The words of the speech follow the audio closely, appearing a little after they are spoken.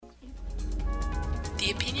The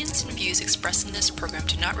opinions and views expressed in this program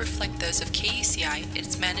do not reflect those of KUCI,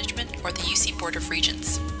 its management, or the UC Board of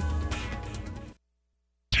Regents.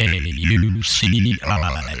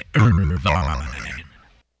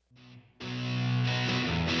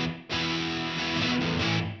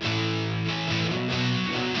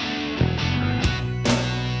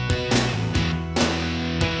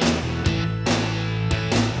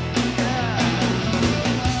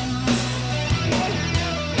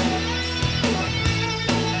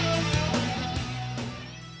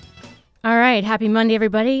 All right, happy Monday,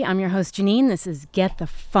 everybody. I'm your host, Janine. This is Get the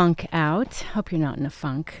Funk Out. Hope you're not in a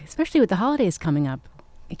funk, especially with the holidays coming up.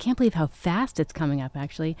 I can't believe how fast it's coming up,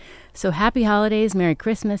 actually. So happy holidays, Merry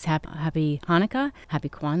Christmas, happy Hanukkah, happy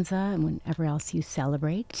Kwanzaa, and whatever else you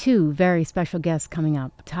celebrate. Two very special guests coming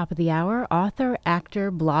up. Top of the hour, author,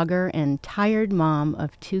 actor, blogger, and tired mom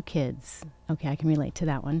of two kids. Okay, I can relate to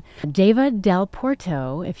that one. Deva Del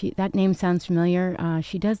Porto, that name sounds familiar,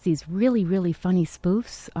 she does these really, really funny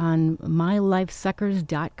spoofs on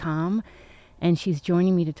mylifesuckers.com, and she's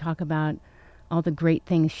joining me to talk about all the great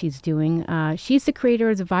things she's doing. She's the creator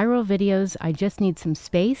of the viral videos, I Just Need Some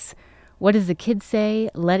Space, What Does the Kid Say,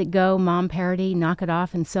 Let It Go, Mom Parody, Knock It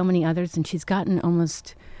Off, and so many others, and she's gotten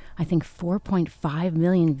almost, I think, 4.5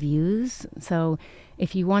 million views. So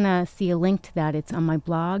if you want to see a link to that, it's on my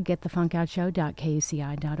blog,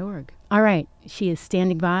 getthefunkoutshow.kuci.org. All right, she is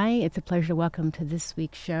standing by. It's a pleasure to welcome to this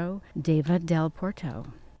week's show, Deva Del Porto.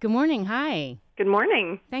 Good morning. Hi. Good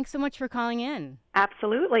morning. Thanks so much for calling in.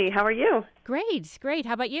 Absolutely. How are you? Great.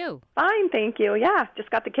 How about you? Fine, thank you. Yeah, just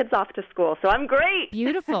got the kids off to school, so I'm great.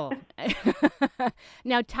 Beautiful.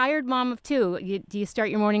 Now, tired mom of two, do you start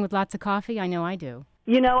your morning with lots of coffee? I know I do.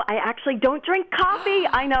 You know, I actually don't drink coffee.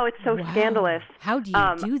 I know, it's so scandalous. How do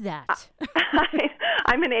you do that?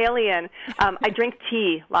 I'm an alien. I drink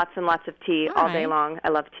tea, lots and lots of tea all day long. I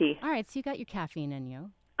love tea. All right, so you got your caffeine in you.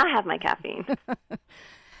 I have my caffeine.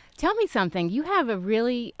 Tell me something. You have a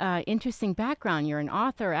really interesting background. You're an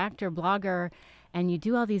author, actor, blogger, and you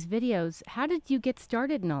do all these videos. How did you get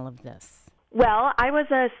started in all of this? Well, I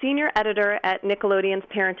was a senior editor at Nickelodeon's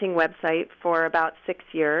parenting website for about 6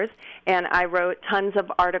 years, and I wrote tons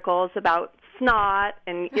of articles about snot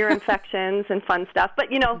and ear infections and fun stuff,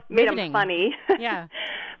 but, you know, made them funny. Yeah.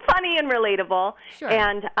 Funny and relatable. Sure.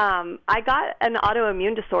 And I got an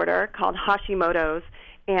autoimmune disorder called Hashimoto's,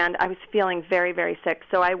 and I was feeling very, very sick.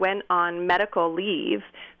 So I went on medical leave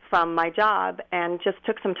from my job and just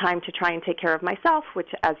took some time to try and take care of myself,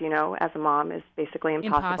 which, as you know, as a mom is basically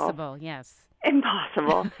impossible. Impossible, yes.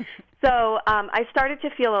 Impossible. So I started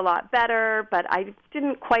to feel a lot better, but I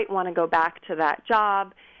didn't quite want to go back to that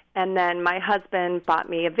job. And then my husband bought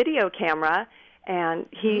me a video camera, and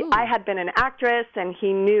I had been an actress, and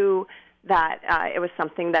he knew that it was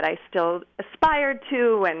something that I still aspired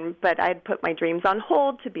to, but I had put my dreams on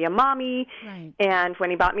hold to be a mommy. Right. And when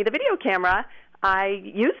he bought me the video camera, I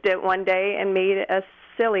used it one day and made a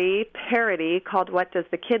silly parody called What Does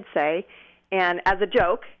the Kid Say? And as a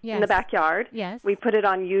joke in the backyard, we put it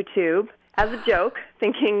on YouTube as a joke,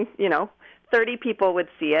 thinking, 30 people would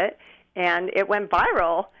see it, and it went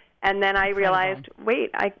viral. And then I realized,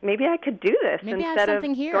 wait, maybe I could do this instead of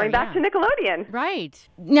going back to Nickelodeon. Right.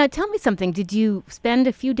 Now, tell me something. Did you spend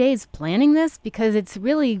a few days planning this? Because it's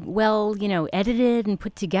really well, edited and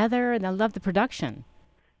put together, and I love the production.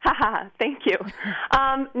 Thank you.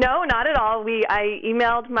 No, not at all. I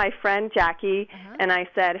emailed my friend Jackie, and I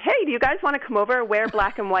said, hey, do you guys want to come over, wear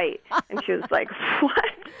black and white? And she was like, what?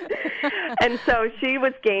 And so she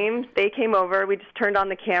was game. They came over. We just turned on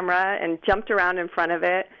the camera and jumped around in front of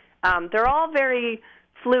it. They're all very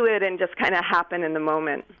fluid and just kind of happen in the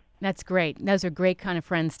moment. That's great. Those are great kind of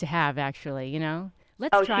friends to have, actually,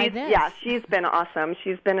 Let's try this. Yeah, she's been awesome.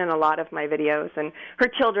 She's been in a lot of my videos, and her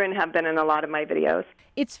children have been in a lot of my videos.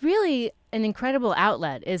 It's really an incredible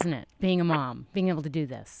outlet, isn't it, being a mom, being able to do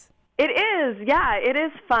this? It is, yeah. It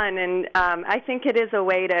is fun, and I think it is a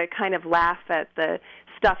way to kind of laugh at the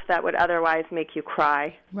stuff that would otherwise make you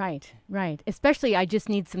cry. Right. Especially I Just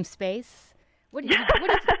Need Some Space. What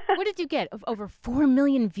did you get? Over 4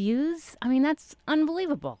 million views? I mean, that's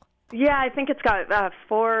unbelievable. Yeah, I think it's got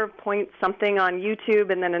 4 point something on YouTube,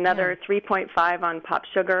 and then another 3.5 on Pop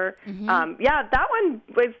Sugar. Mm-hmm. That one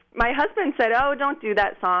was, my husband said, oh, don't do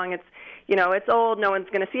that song. It's, it's old. No one's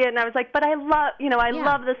going to see it. And I was like, but I love,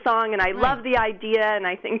 love the song, and I love the idea, and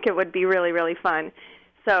I think it would be really, really fun.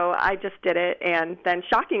 So I just did it, and then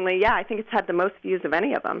shockingly, I think it's had the most views of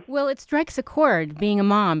any of them. Well, it strikes a chord being a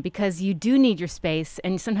mom because you do need your space,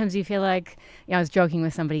 and sometimes you feel like, I was joking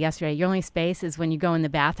with somebody yesterday, your only space is when you go in the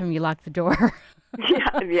bathroom, you lock the door.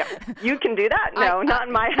 Yeah. You can do that? No, not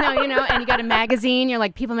in my house. No, and you got a magazine. You're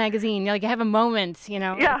like People Magazine. You're like, you have a moment,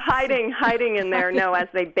 Yeah, hiding in there. No, as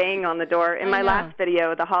they bang on the door. In my last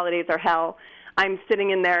video, The Holidays Are Hell, I'm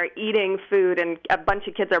sitting in there eating food, and a bunch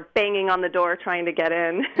of kids are banging on the door trying to get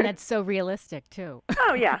in. And that's so realistic, too.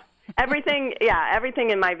 Oh, yeah. Everything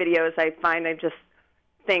in my videos, I find I just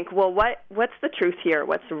think, well, what's the truth here?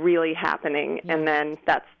 What's really happening? Yeah. And then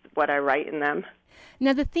that's what I write in them.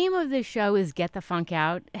 Now, the theme of this show is Get the Funk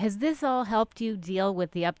Out. Has this all helped you deal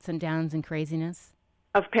with the ups and downs and craziness?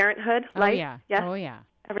 Of parenthood? Life? Yeah. Yes? Oh, yeah.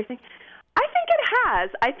 Everything? I think it has.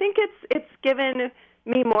 I think it's given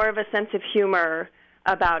me more of a sense of humor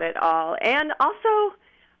about it all. And also,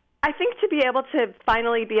 I think to be able to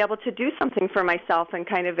finally be able to do something for myself and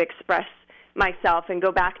kind of express myself and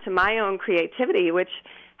go back to my own creativity, which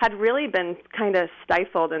had really been kind of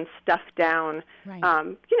stifled and stuffed down, right.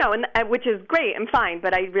 And which is great and fine,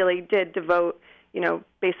 but I really did devote,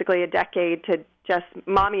 basically a decade to just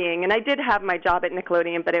mommying. And I did have my job at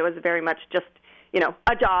Nickelodeon, but it was very much just,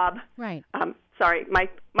 a job. Right. Sorry,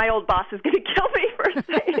 my old boss is going to kill me for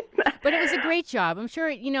saying that. But it was a great job. I'm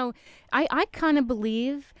sure, I kind of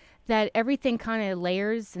believe that everything kind of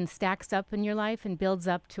layers and stacks up in your life and builds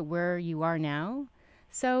up to where you are now.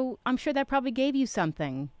 So I'm sure that probably gave you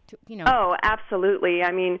something, Oh, absolutely.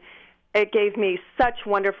 I mean, it gave me such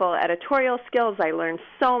wonderful editorial skills. I learned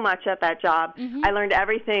so much at that job. Mm-hmm. I learned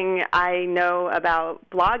everything I know about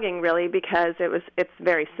blogging, really, because it's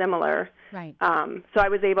very similar. Right. So I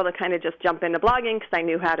was able to kind of just jump into blogging because I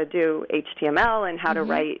knew how to do HTML and how to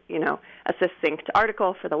write, a succinct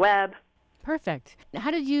article for the web. Perfect.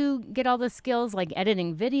 How did you get all the skills like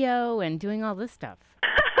editing video and doing all this stuff?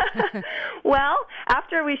 Well,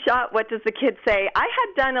 after we shot What Does the Kid Say, I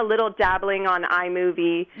had done a little dabbling on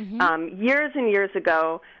iMovie. Years and years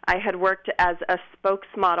ago. I had worked as a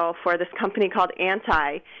spokesmodel for this company called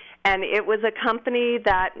Anti, and it was a company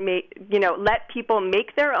that let people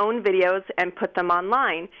make their own videos and put them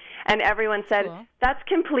online. And everyone said, cool. That's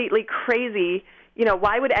completely crazy.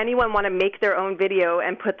 Why would anyone want to make their own video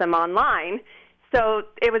and put them online? So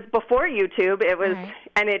it was before YouTube. It was, right.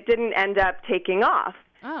 And it didn't end up taking off.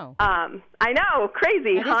 Oh. I know,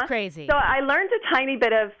 crazy, That is crazy. So I learned a tiny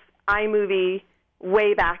bit of iMovie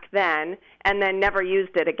way back then, and then never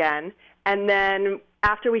used it again. And then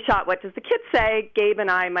after we shot What Does the Kid Say, Gabe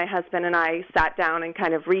and I, my husband and I, sat down and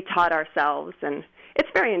kind of retaught ourselves, and it's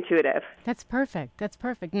very intuitive. That's perfect.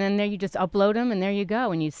 And then there you just upload them, and there you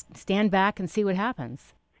go, and you stand back and see what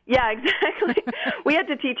happens. Yeah, exactly. We had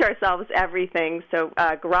to teach ourselves everything. So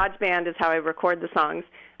GarageBand is how I record the songs.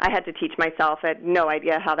 I had to teach myself. I had no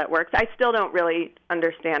idea how that works. I still don't really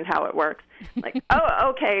understand how it works. Like, oh,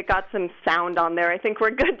 okay, got some sound on there. I think we're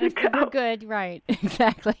good to go. We're good, right.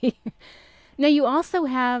 Exactly. Now, you also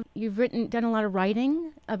you've done a lot of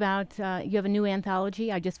writing about, you have a new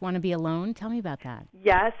anthology, I Just Want to Be Alone. Tell me about that.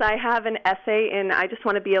 Yes, I have an essay in I Just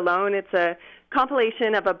Want to Be Alone. It's a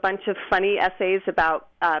compilation of a bunch of funny essays about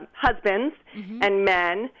husbands and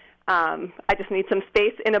men. I just need some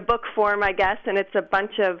space in a book form, I guess, and it's a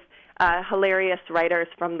bunch of hilarious writers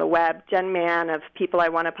from the web. Jen Mann of People I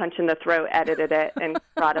Want to Punch in the Throat edited it and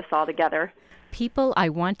brought us all together. People I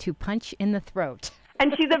Want to Punch in the Throat.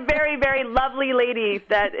 And she's a very, very lovely lady.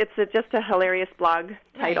 That it's just a hilarious blog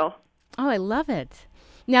title. Right. Oh, I love it.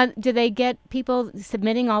 Now, do they get people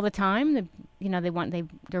submitting all the time?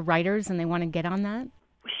 They're writers and they want to get on that?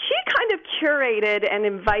 She kind of curated and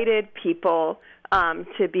invited people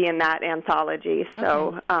to be in that anthology.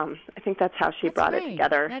 So I think that's how she brought it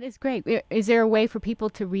together. That is great. Is there a way for people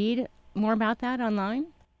to read more about that online?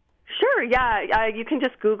 Sure, yeah. You can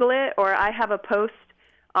just Google it, or I have a post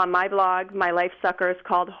on my blog, My Life Suckers,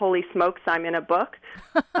 called Holy Smokes, I'm in a Book.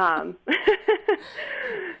 It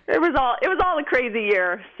was all a crazy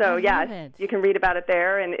year. So, you can read about it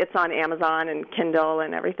there, and it's on Amazon and Kindle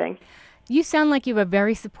and everything. You sound like you have a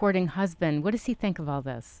very supporting husband. What does he think of all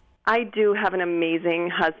this? I do have an amazing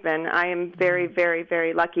husband. I am very, very,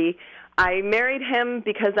 very lucky. I married him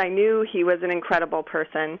because I knew he was an incredible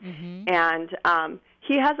person, and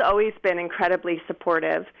he has always been incredibly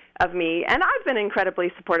supportive of me, and I've been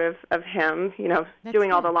incredibly supportive of him,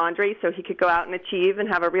 doing all the laundry so he could go out and achieve and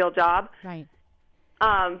have a real job. Right.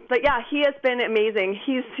 But yeah, he has been amazing.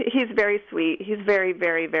 He's very sweet. He's very,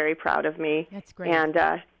 very, very proud of me. That's great.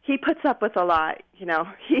 And he puts up with a lot. He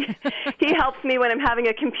helps me when I'm having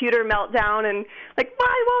a computer meltdown and like,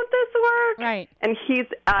 why won't this work? Right. And he's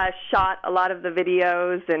shot a lot of the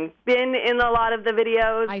videos and been in a lot of the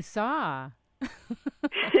videos. I saw.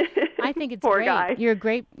 I think it's Poor great. Guy. You're a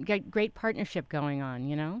great partnership going on,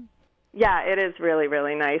 Yeah, it is really,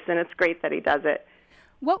 really nice, and it's great that he does it.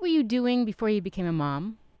 What were you doing before you became a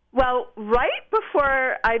mom? Well, right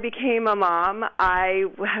before I became a mom, I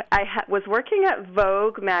was working at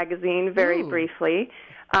Vogue magazine very briefly,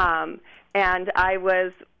 and I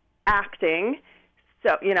was acting.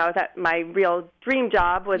 So, that my real dream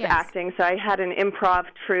job was acting. So I had an improv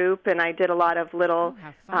troupe, and I did a lot of little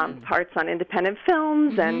parts on independent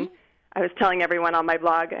films. And I was telling everyone on my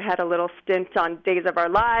blog, I had a little stint on Days of Our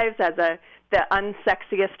Lives as the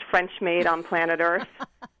unsexiest French maid on planet Earth.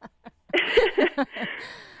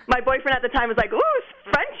 My boyfriend at the time was like, "Ooh,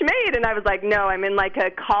 French maid," and I was like, "No, I'm in like a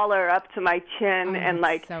collar up to my chin and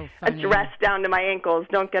like a dress down to my ankles.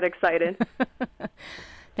 Don't get excited."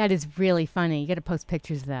 That is really funny. You got to post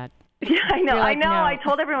pictures of that. Yeah, I know. Like, I know. No. I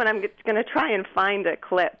told everyone I'm going to try and find a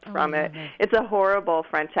clip from it. It's a horrible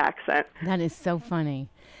French accent. That is so funny.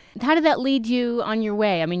 How did that lead you on your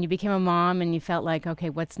way? I mean, you became a mom and you felt like, okay,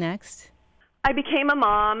 what's next? I became a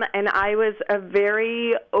mom, and I was a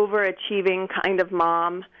very overachieving kind of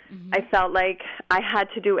mom. I felt like I had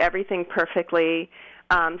to do everything perfectly.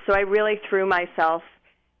 So I really threw myself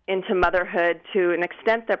into motherhood to an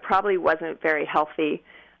extent that probably wasn't very healthy.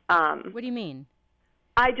 What do you mean?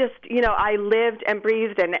 I just, I lived and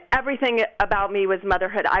breathed, and everything about me was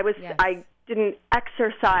motherhood. I didn't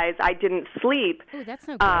exercise. I didn't sleep. Oh, that's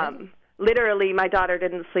no good. Literally, my daughter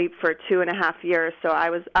didn't sleep for 2.5 years, so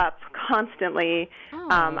I was up constantly.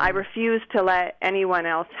 I refused to let anyone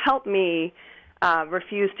else help me,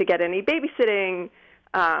 refused to get any babysitting.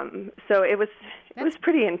 So it was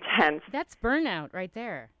pretty intense. That's burnout right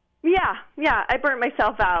there. Yeah. I burnt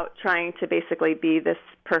myself out trying to basically be this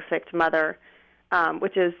perfect mother,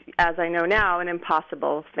 which is, as I know now, an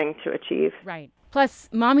impossible thing to achieve. Right. Plus,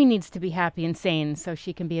 mommy needs to be happy and sane so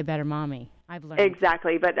she can be a better mommy. I've learned.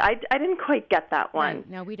 Exactly, but I didn't quite get that one. Right.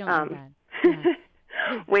 No, we don't know that.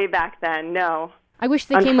 Yeah. Way back then, no. I wish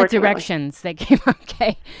they came with directions. They came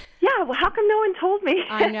okay. Yeah, well, how come no one told me?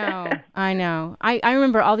 I know. I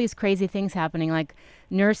remember all these crazy things happening, like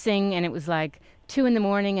nursing, and it was like 2 a.m,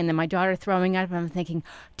 and then my daughter throwing up, and I'm thinking,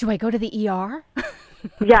 do I go to the ER?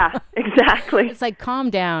 Yeah, exactly. It's like, calm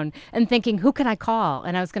down, and thinking, who can I call?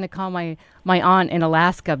 And I was going to call my aunt in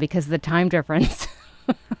Alaska because of the time difference.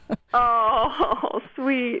 Oh,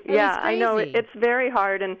 sweet. Yeah, I know. It's very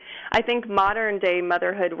hard. And I think modern day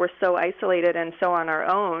motherhood, we're so isolated and so on our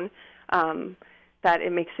own that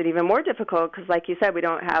it makes it even more difficult because, like you said, we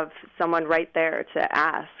don't have someone right there to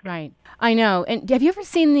ask. Right. I know. And have you ever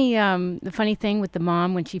seen the funny thing with the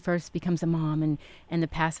mom when she first becomes a mom and the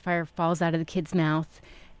pacifier falls out of the kid's mouth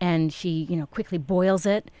and she, quickly boils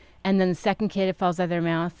it, and then the second kid, it falls out of their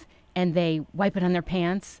mouth and they wipe it on their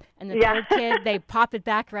pants, and the third kid, they pop it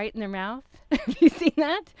back right in their mouth? Have you seen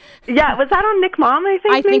that? Yeah, was that on Nick Mom, I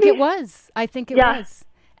think? I think it was. Was.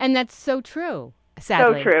 And that's so true,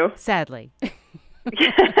 sadly. So true. Sadly.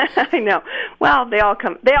 I know. Well, they all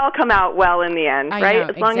come out well in the end, right?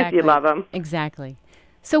 As long as you love them. Exactly.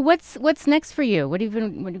 So what's next for you? What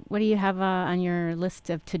do you have on your list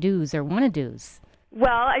of to-dos or wanna-dos? Well,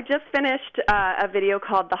 I just finished a video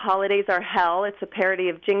called "The Holidays Are Hell." It's a parody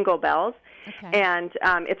of Jingle Bells, and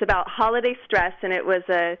it's about holiday stress. And it was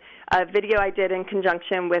a video I did in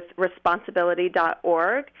conjunction with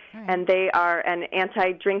Responsibility.org, and they are an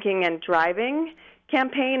anti-drinking and driving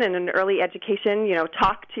campaign and an early education.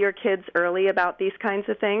 Talk to your kids early about these kinds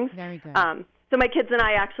of things. Very good. So my kids and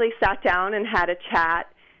I actually sat down and had a chat.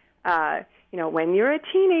 When you're a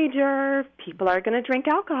teenager, people are going to drink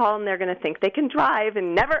alcohol and they're going to think they can drive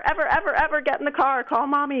and never, ever, ever, ever get in the car. Call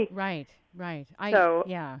mommy. Right. So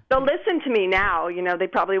they'll listen to me now. They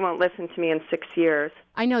probably won't listen to me in 6 years.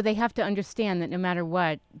 I know. They have to understand that no matter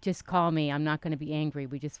what, just call me. I'm not going to be angry.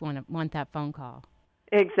 We just want that phone call.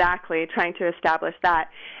 Exactly, trying to establish that.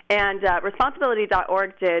 And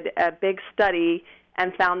Responsibility.org did a big study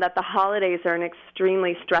and found that the holidays are an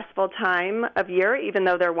extremely stressful time of year, even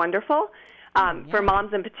though they're wonderful. For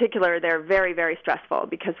moms in particular, they're very, very stressful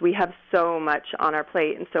because we have so much on our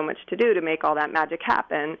plate and so much to do to make all that magic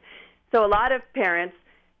happen. So a lot of parents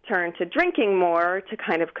turn to drinking more to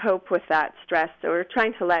kind of cope with that stress. So we're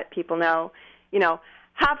trying to let people know,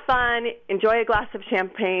 have fun, enjoy a glass of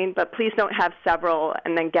champagne, but please don't have several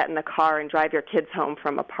and then get in the car and drive your kids home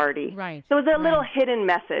from a party. Right. So there's a little hidden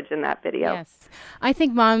message in that video. Yes. I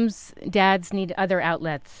think moms, dads need other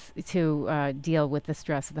outlets to deal with the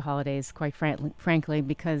stress of the holidays, quite frankly,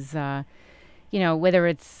 because, whether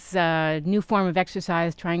it's a new form of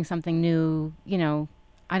exercise, trying something new,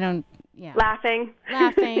 Laughing.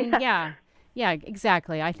 Yeah,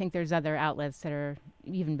 exactly. I think there's other outlets that are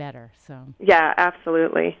even better. So. Yeah,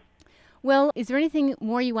 absolutely. Well, is there anything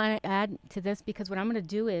more you want to add to this? Because what I'm going to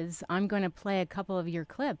do is I'm going to play a couple of your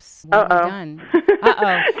clips when we're done.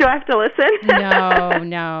 Uh-oh. Do I have to listen?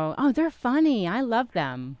 No. Oh, they're funny. I love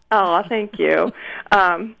them. Oh, thank you.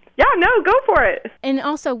 Yeah, no, go for it. And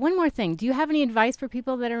also, one more thing. Do you have any advice for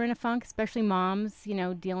people that are in a funk, especially moms,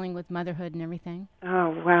 dealing with motherhood and everything? Oh,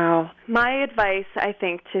 wow. My advice, I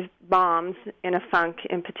think, to moms in a funk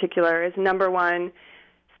in particular is, number one,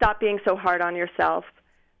 stop being so hard on yourself.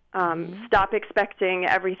 Stop expecting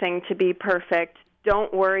everything to be perfect.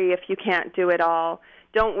 Don't worry if you can't do it all.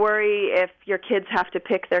 Don't worry if your kids have to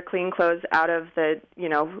pick their clean clothes out of the,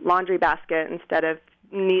 laundry basket instead of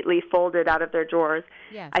neatly folded out of their drawers.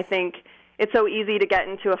 Yes. I think it's so easy to get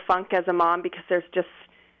into a funk as a mom because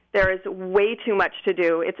there is way too much to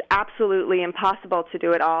do. It's absolutely impossible to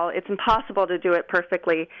do it all. It's impossible to do it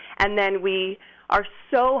perfectly. And then we are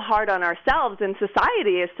so hard on ourselves, and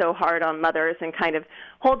society is so hard on mothers and kind of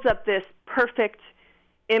holds up this perfect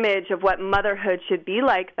image of what motherhood should be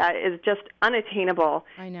like that is just unattainable.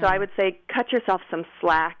 I know. So I would say cut yourself some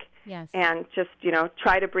slack. Yes. And just,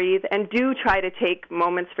 try to breathe, and do try to take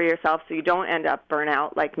moments for yourself so you don't end up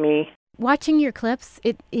burnout like me. Watching your clips,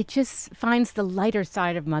 it just finds the lighter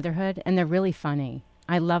side of motherhood, and they're really funny.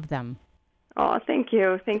 I love them. Oh, thank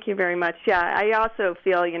you. Thank you very much. Yeah, I also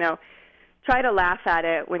feel, try to laugh at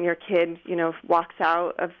it when your kid, walks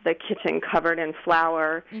out of the kitchen covered in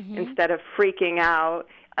flour instead of freaking out.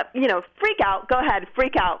 Freak out. Go ahead,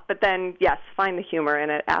 freak out. But then, yes, find the humor in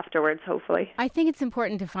it afterwards, hopefully. I think it's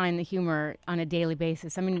important to find the humor on a daily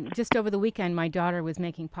basis. I mean, just over the weekend, my daughter was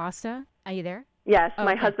making pasta. Are you there? Yes,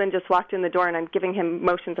 my husband just walked in the door, and I'm giving him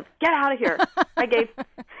motions of, get out of here. I gave...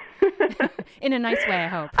 In a nice way, I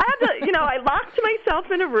hope. I had to, I locked myself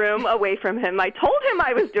in a room away from him. I told him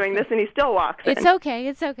I was doing this, and he still walks in. It's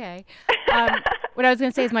okay. What I was going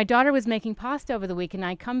to say is my daughter was making pasta over the week, and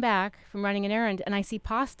I come back from running an errand, and I see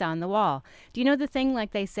pasta on the wall. Do you know the thing like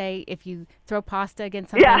they say, if you throw pasta against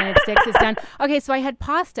something and it sticks, it's done? Okay, so I had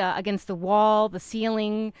pasta against the wall, the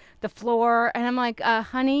ceiling, the floor, and I'm like,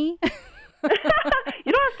 honey...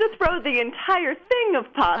 You don't have to throw the entire thing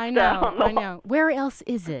of pasta on the wall. I know. Where else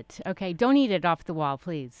is it? Okay, don't eat it off the wall,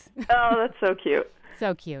 please. Oh, that's so cute.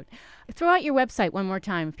 So cute. Throw out your website one more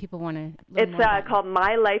time if people want to learn It's more about called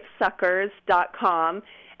mylifesuckers.com,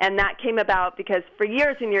 and that came about because for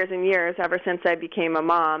years and years and years, ever since I became a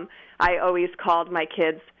mom, I always called my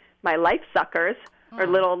kids my life suckers, or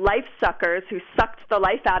little life suckers who sucked the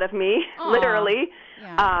life out of me, literally.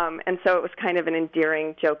 Yeah. And so it was kind of an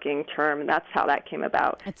endearing, joking term, and that's how that came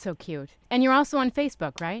about. That's so cute. And you're also on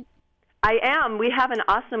Facebook, right? I am. We have an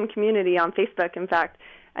awesome community on Facebook. In fact,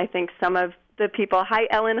 I think some of the people, hi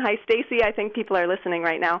Ellen, hi Stacy, I think people are listening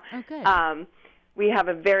right now. Oh, good. We have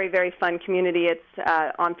a very, very fun community. It's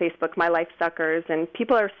on Facebook, My Life Suckers, and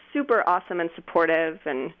people are super awesome and supportive,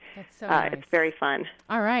 and that's so nice. It's very fun.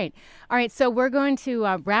 All right. So we're going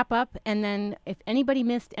to wrap up, and then if anybody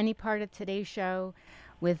missed any part of today's show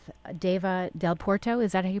with Deva Del Porto,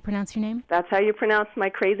 is that how you pronounce your name? That's how you pronounce my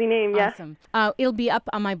crazy name, yes. Awesome. It'll be up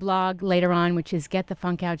on my blog later on, which is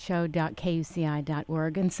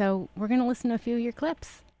getthefunkoutshow.kuci.org, and so we're going to listen to a few of your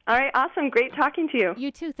clips. All right, awesome. Great talking to you. You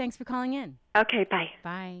too. Thanks for calling in. Okay, bye.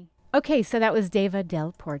 Bye. Okay, so that was Deva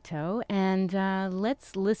Del Porto, and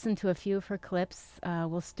let's listen to a few of her clips.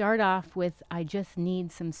 We'll start off with I Just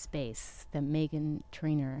Need Some Space, the Meghan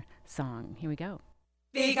Trainor song. Here we go.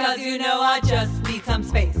 Because I just need some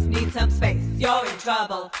space, you're in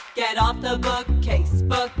trouble. Get off the bookcase,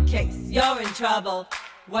 you're in trouble.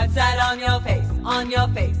 What's that on your face,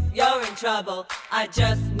 you're in trouble. I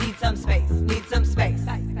just need some space, space.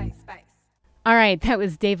 All right, that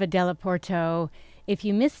was Deva Del Porto. If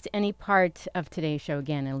you missed any part of today's show,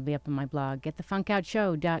 again, it'll be up on my blog,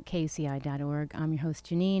 getthefunkoutshow.kuci.org. I'm your host,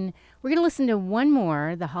 Janine. We're going to listen to one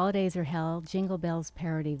more, The Holidays Are Hell Jingle Bells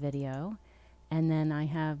parody video. And then I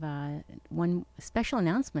have one special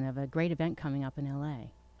announcement of a great event coming up in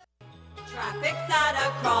L.A. Traffic's at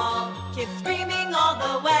a crawl, kids screaming all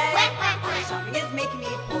the way. Shopping is making me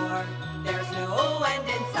poor, there's no end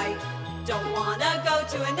in sight. Don't wanna go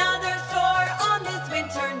to another store on this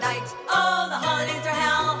winter night. Oh, the holidays are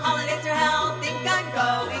hell, think I'm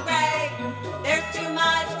going gray. There's too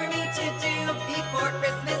much for me to do before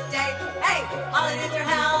Christmas Day. Hey, holidays are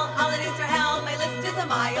hell, my list is a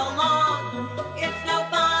mile long. It's no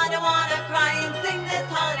fun, I wanna cry and sing this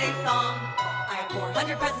holiday song. I have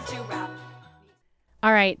 400 presents to wrap.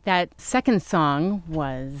 All right, that second song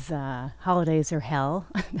was Holidays Are Hell.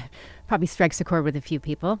 Probably strikes a chord with a few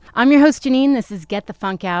people. I'm your host, Janine. This is Get the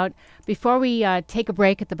Funk Out. Before we take a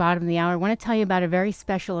break at the bottom of the hour, I want to tell you about a very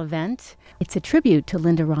special event. It's a tribute to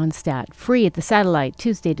Linda Ronstadt, free at the Satellite,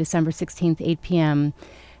 Tuesday, December 16th, 8 p.m.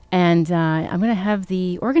 And I'm going to have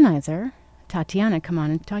the organizer, Tatiana, come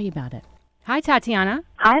on and tell you about it. Hi, Tatiana.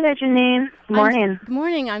 Hi there, Janine. Good morning. Good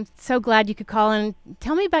morning. I'm so glad you could call in.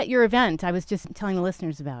 Tell me about your event. I was just telling the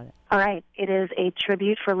listeners about it. All right. It is a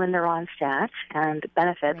tribute for Linda Ronstadt and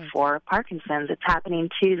benefit for Parkinson's. It's happening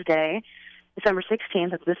Tuesday, December 16th.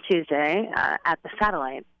 That's this Tuesday at the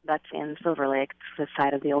Satellite. That's in Silver Lake, the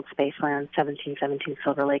site of the old Spaceland, 1717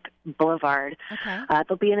 Silver Lake Boulevard. Okay.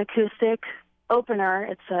 There'll be an acoustic opener.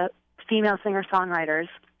 It's a female singer-songwriters,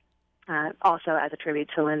 also as a tribute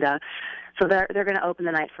to Linda. So they're going to open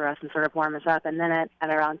the night for us and sort of warm us up. And then at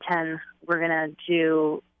around 10, we're going to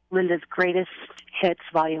do Linda's Greatest Hits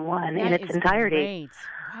Volume 1 in its entirety.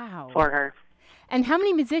 Wow. For her. And how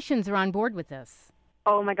many musicians are on board with this?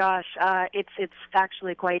 Oh, my gosh. It's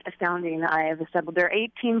actually quite astounding. I have assembled, there are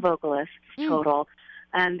 18 vocalists total.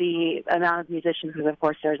 And the amount of musicians, because of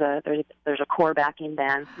course there's a core backing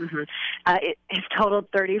band. It's totaled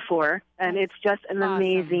 34, and it's just an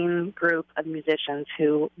amazing group of musicians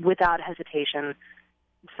who, without hesitation,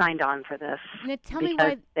 signed on for this. Now, tell because me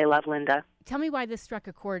why they love Linda. Tell me why this struck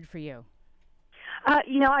a chord for you.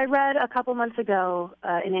 I read a couple months ago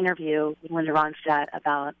an interview with Linda Ronstadt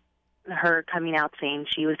about her coming out saying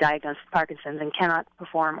she was diagnosed with Parkinson's and cannot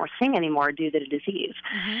perform or sing anymore due to the disease.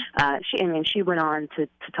 She went on to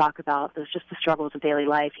talk about just the struggles of daily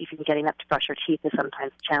life. Even getting up to brush her teeth is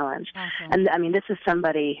sometimes a challenge. Awesome. And this is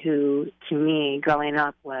somebody who, to me, growing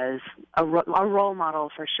up, was a role model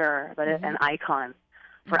for sure, but an icon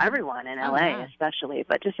for everyone in LA, especially,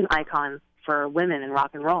 but just an icon for women in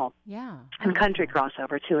rock and roll. Yeah. And country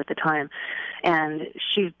crossover, too, at the time. And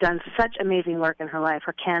she's done such amazing work in her life.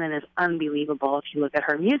 Her canon is unbelievable. If you look at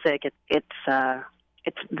her music, it's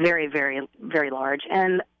very, very, very large.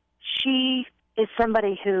 And she is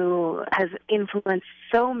somebody who has influenced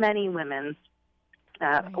so many women,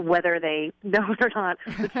 whether they know it or not,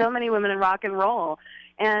 but so many women in rock and roll.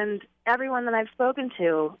 And everyone that I've spoken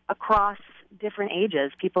to across different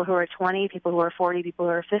ages, people who are 20, people who are 40, people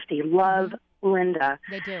who are 50, love Linda.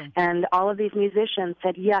 They do. And all of these musicians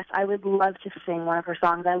said, yes, I would love to sing one of her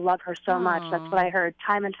songs. I love her so much. That's what I heard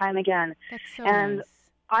time and time again. That's so and nice.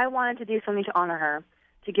 I wanted to do something to honor her,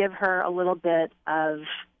 to give her a little bit of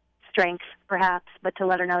strength, perhaps, but to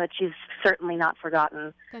let her know that she's certainly not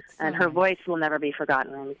forgotten. That's so and her nice. voice will never be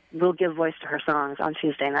forgotten. And we'll give voice to her songs on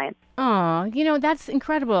Tuesday night. Oh, that's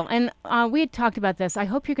incredible. And we had talked about this. I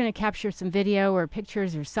hope you're going to capture some video or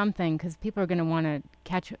pictures or something, because people are going to want to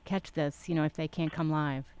catch this, if they can't come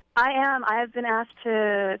live. I am. I have been asked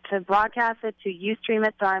to broadcast it, to Ustream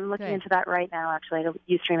it, so I'm looking into that right now, actually, to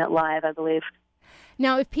Ustream it live, I believe.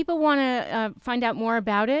 Now, if people want to find out more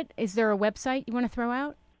about it, is there a website you want to throw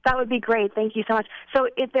out? That would be great. Thank you so much. So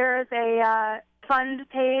if there is a fund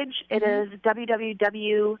page, it is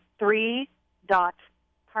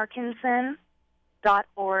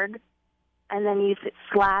www.3.parkinson.org, and then use it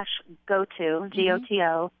 /GoTo,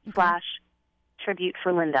 G-O-T-O, / tribute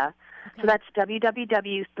for Linda. So that's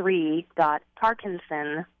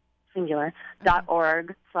www.3.parkinson, singular,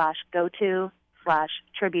 .org /GoTo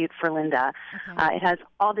 /tribute for Linda. It has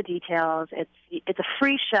all the details. It's a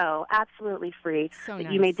free show, absolutely free. So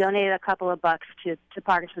nice. You may donate a couple of bucks to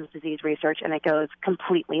Parkinson's disease research, and it goes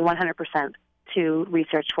completely 100% to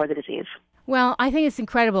research for the disease. Well, I think it's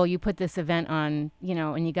incredible you put this event on,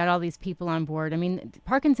 and you got all these people on board. I mean,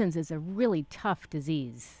 Parkinson's is a really tough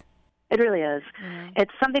disease. It really is.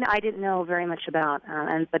 It's something I didn't know very much about,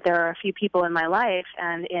 but there are a few people in my life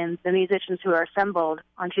and in the musicians who are assembled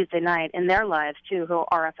on Tuesday night in their lives, too, who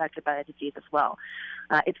are affected by the disease as well.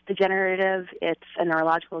 It's degenerative, it's a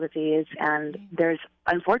neurological disease, and there's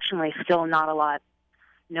unfortunately still not a lot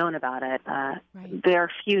known about it. There are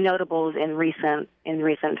few notables in recent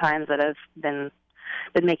times that have been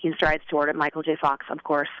making strides toward it. Michael J. Fox, of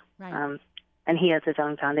course. And he has his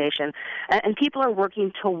own foundation. And people are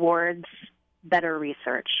working towards better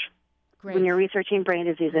research. Great. When you're researching brain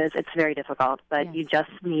diseases, it's very difficult, but you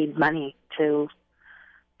just need money to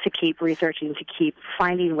keep researching, to keep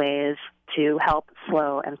finding ways to help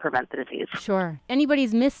slow and prevent the disease. Sure.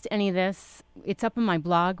 Anybody's missed any of this, it's up on my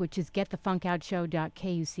blog, which is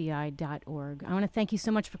getthefunkoutshow.kuci.org. I want to thank you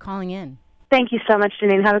so much for calling in. Thank you so much,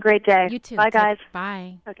 Janine. Have a great day. You too. Bye, guys.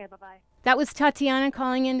 Bye. Okay, bye-bye. That was Tatiana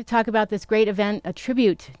calling in to talk about this great event, a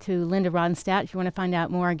tribute to Linda Ronstadt. If you want to find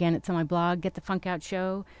out more, again, it's on my blog,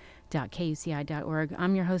 getthefunkoutshow.kuci.org.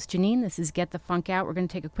 I'm your host, Janine. This is Get the Funk Out. We're going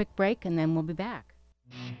to take a quick break, and then we'll be back.